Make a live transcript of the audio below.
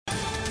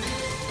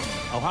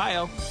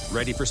Ohio,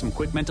 ready for some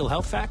quick mental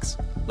health facts?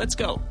 Let's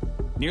go.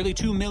 Nearly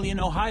 2 million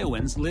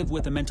Ohioans live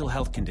with a mental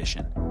health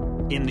condition.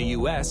 In the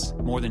U.S.,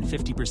 more than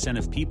 50%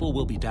 of people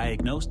will be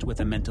diagnosed with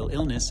a mental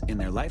illness in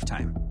their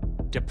lifetime.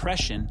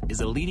 Depression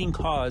is a leading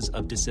cause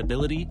of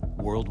disability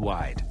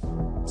worldwide.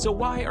 So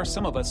why are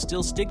some of us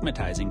still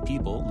stigmatizing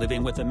people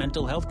living with a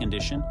mental health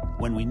condition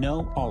when we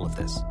know all of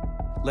this?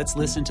 Let's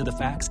listen to the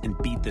facts and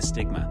beat the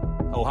stigma.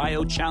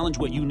 Ohio, challenge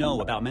what you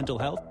know about mental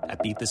health at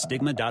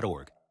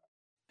beatthestigma.org.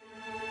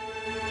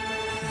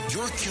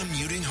 You're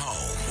commuting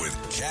home with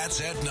Cats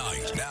at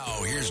Night.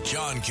 Now, here's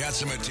John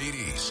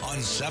Catsimatidis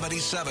on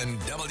 77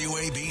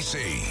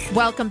 WABC.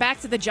 Welcome back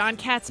to the John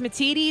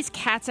Catsimatidis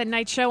Cats at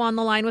Night show. On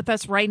the line with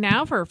us right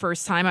now for her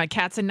first time on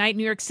Cats at Night,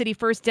 New York City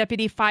First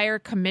Deputy Fire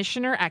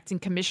Commissioner, Acting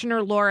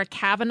Commissioner Laura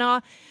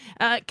Kavanaugh.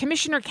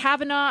 Commissioner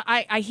Kavanaugh,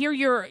 I hear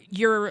you're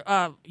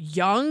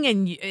young,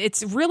 and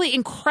it's really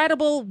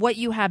incredible what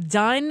you have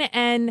done.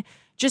 And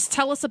just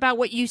tell us about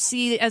what you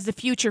see as the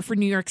future for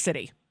New York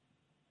City.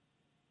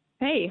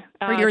 Hey,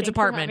 for your thanks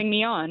department. for having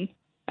me on.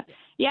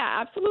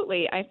 Yeah,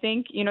 absolutely. I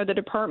think, the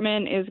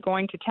department is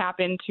going to tap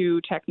into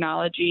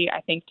technology,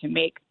 I think, to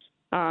make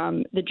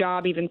the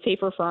job even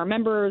safer for our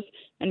members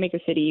and make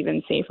the city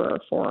even safer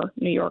for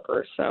New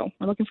Yorkers. So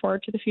we're looking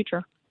forward to the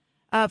future.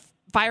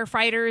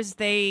 Firefighters,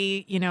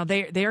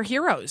 they're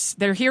heroes.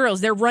 They're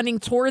heroes. They're running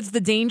towards the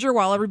danger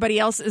while everybody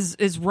else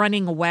is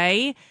running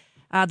away.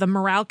 The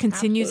morale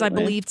continues,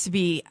 Absolutely. I believe, to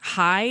be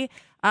high.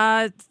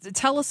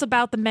 Tell us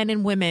about the men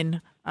and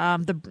women,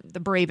 the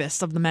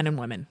bravest of the men and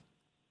women.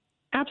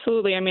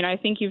 Absolutely. I mean, I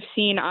think you've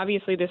seen,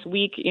 obviously, this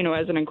week,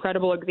 as an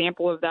incredible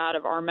example of that,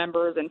 of our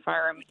members and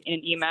fire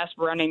and EMS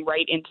running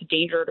right into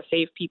danger to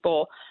save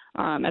people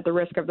at the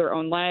risk of their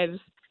own lives.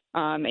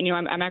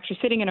 I'm actually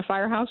sitting in a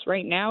firehouse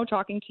right now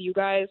talking to you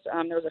guys.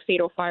 There was a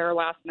fatal fire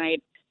last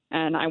night,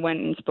 and I went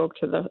and spoke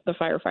to the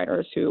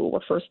firefighters who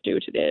were first due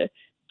to the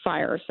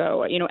fire.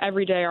 So,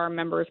 every day our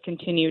members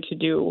continue to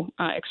do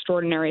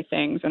extraordinary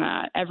things, and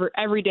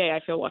every day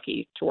I feel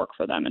lucky to work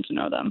for them and to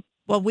know them.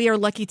 Well, we are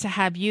lucky to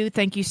have you.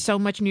 Thank you so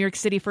much, New York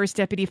City First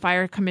Deputy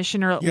Fire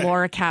Commissioner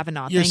Laura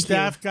Kavanaugh. Your Thank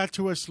staff you. got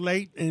to us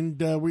late, and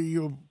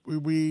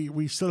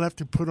we still have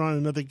to put on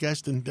another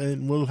guest,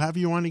 and we'll have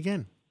you on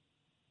again.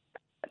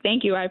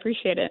 Thank you. I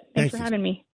appreciate it. Thanks for having me.